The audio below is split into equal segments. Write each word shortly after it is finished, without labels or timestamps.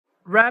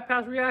Rap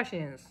House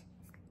Reactions.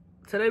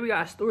 Today we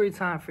got story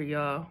time for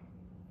y'all.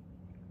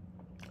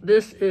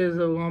 This is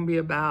gonna be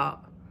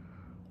about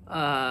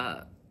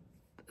a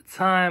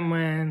time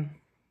when.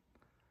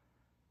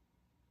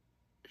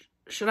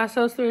 Should I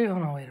tell a story?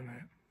 Hold on, wait a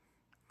minute.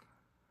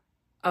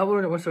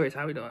 What story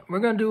time we doing? We're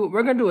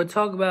gonna do a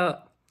talk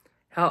about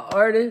how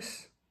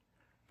artists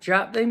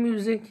drop their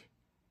music,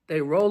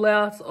 they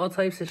rollouts, all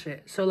types of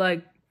shit. So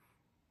like,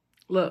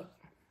 look.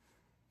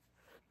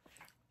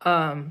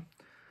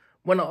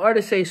 When an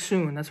artist says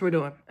soon, that's what we're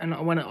doing.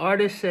 And when an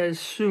artist says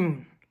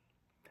soon,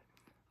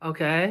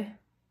 okay?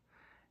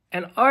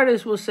 An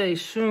artist will say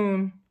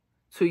soon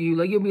to you,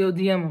 like you'll be able to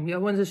DM them, yo,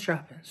 when's this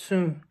dropping?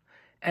 Soon.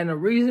 And the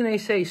reason they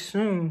say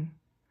soon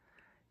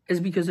is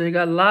because they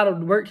got a lot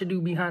of work to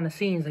do behind the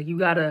scenes. Like you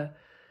gotta,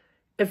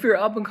 if you're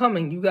up and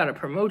coming, you gotta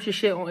promote your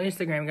shit on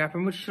Instagram, you gotta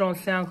promote your shit on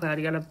SoundCloud,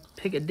 you gotta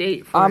pick a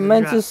date for I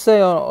meant to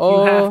say on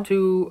all you have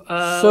to,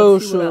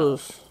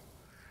 socials.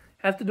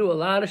 Have to do a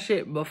lot of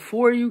shit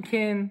before you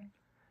can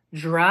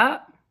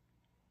drop.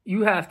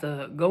 You have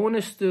to go in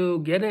the studio,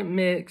 get it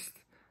mixed,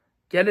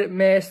 get it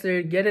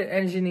mastered, get it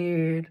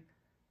engineered,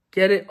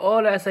 get it,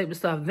 all that type of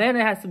stuff. Then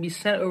it has to be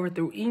sent over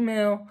through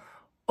email,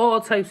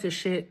 all types of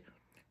shit.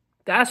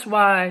 That's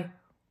why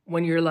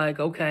when you're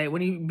like, okay,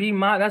 when you be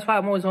that's why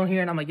I'm always on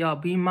here and I'm like, y'all,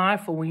 be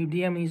mindful when you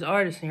DM these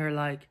artists and you're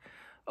like,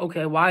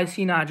 okay, why is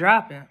he not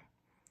dropping?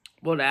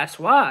 Well, that's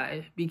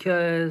why,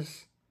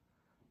 because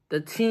the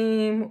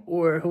team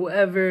or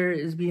whoever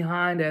is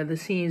behind the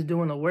scenes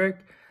doing the work,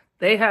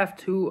 they have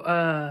to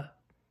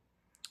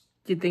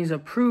get things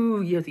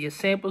approved. You have to get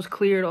samples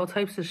cleared, all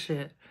types of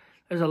shit.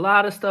 There's a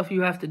lot of stuff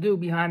you have to do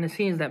behind the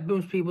scenes that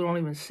most people don't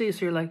even see.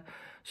 So you're like,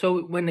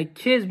 so when the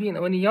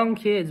young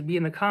kids be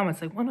in the comments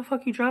like, when the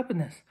fuck you dropping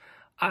this?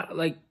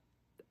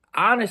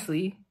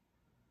 Honestly,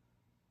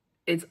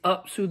 it's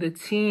up to the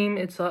team.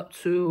 It's up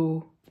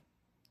to,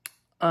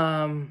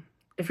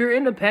 if you're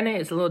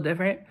independent, it's a little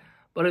different.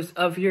 But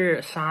if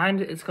you're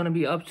signed, it's going to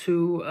be up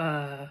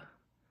to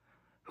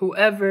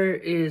whoever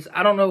is,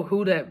 I don't know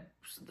who the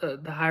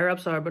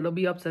higher-ups are, but it'll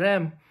be up to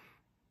them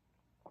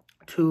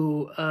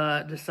to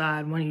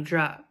decide when you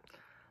drop.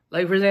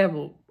 Like, for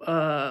example,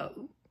 I'll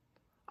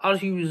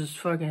just use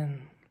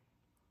fucking,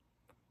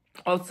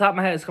 off the top of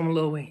my head, it's coming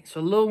Lil Wayne. So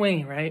Lil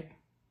Wayne, right?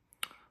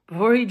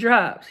 Before he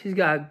drops, he's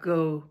got to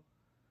go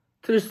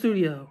to the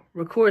studio,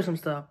 record some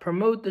stuff,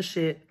 promote the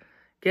shit,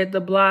 get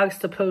the blogs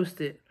to post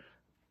it.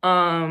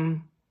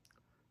 Get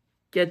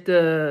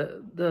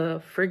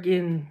the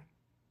freaking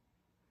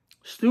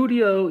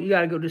studio. You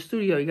gotta go to the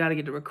studio. You gotta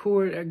get the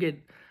record or get,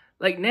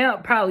 like now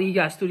probably you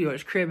got studio at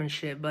his crib and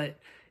shit. But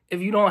if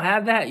you don't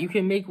have that, you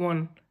can make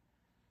one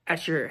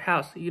at your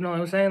house. You know what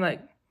I'm saying? Like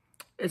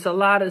it's a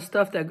lot of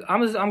stuff that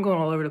I'm going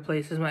all over the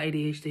place. This is my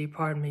ADHD,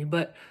 pardon me.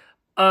 But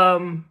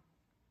like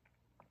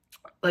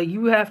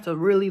you have to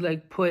really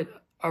like put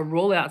a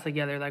rollout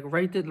together. Like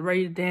write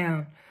it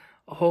down,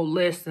 a whole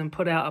list, and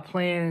put out a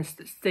plan and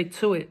stick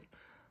to it.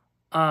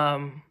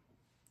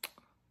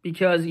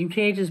 Because you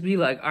can't just be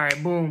like, all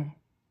right, boom.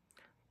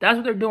 That's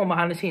what they're doing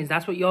behind the scenes.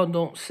 That's what y'all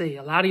don't see.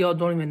 A lot of y'all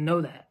don't even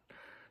know that.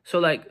 So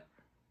like,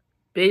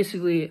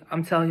 basically,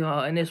 I'm telling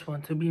y'all in this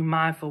one to be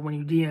mindful when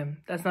you DM.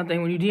 That's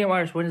nothing. When you DM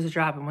artists, when is it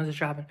dropping? When's it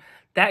dropping?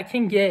 That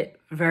can get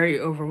very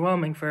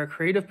overwhelming for a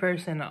creative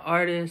person, an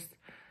artist,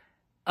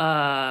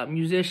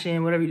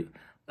 musician, whatever you do.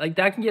 Like,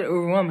 that can get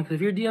overwhelming because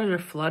if your DMs are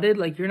flooded,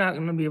 like, you're not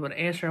going to be able to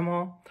answer them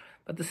all.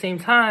 But at the same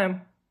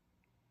time,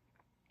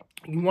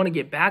 you want to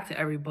get back to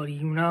everybody,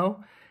 you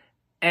know?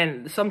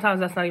 And sometimes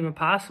that's not even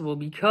possible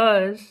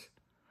because,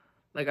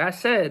 like I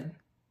said,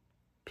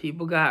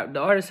 the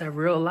artists have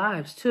real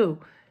lives too.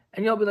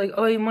 And y'all be like,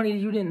 oh, hey, Money,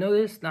 you didn't know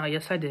this? Nah,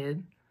 yes, I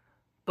did.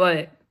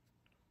 But,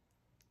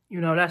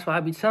 you know, that's why I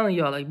be telling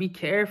y'all, like, be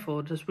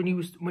careful. Just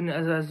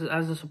as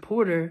a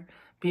supporter,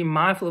 be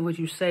mindful of what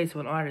you say to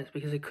an artist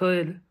because it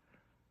could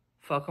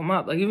fuck them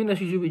up. Like, even though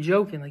you should be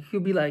joking, like, you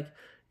could be like,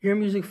 your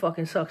music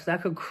fucking sucks.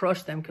 That could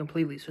crush them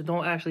completely. So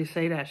don't actually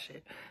say that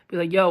shit. Be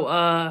like,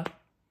 yo,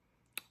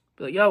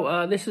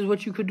 this is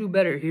what you could do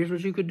better. Here's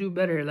what you could do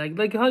better.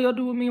 Like how y'all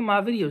do with me in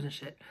my videos and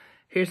shit.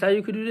 Here's how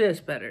you could do this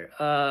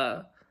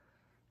better.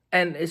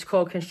 And it's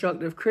called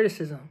constructive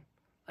criticism.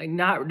 Like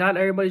not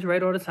everybody's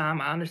right all the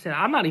time. I understand.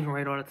 I'm not even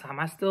right all the time.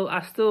 I'm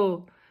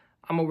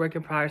a work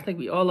in progress. I think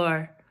we all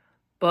are.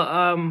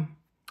 But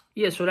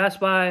yeah, so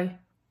that's why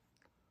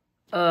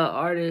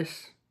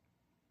artists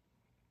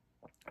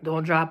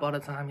don't drop all the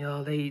time,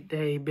 yo.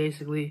 They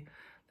basically,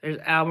 there's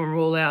album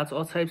rollouts,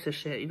 all types of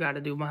shit you got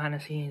to do behind the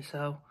scenes.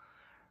 So,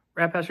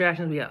 Rap House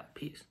Reactions, we out.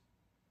 Peace.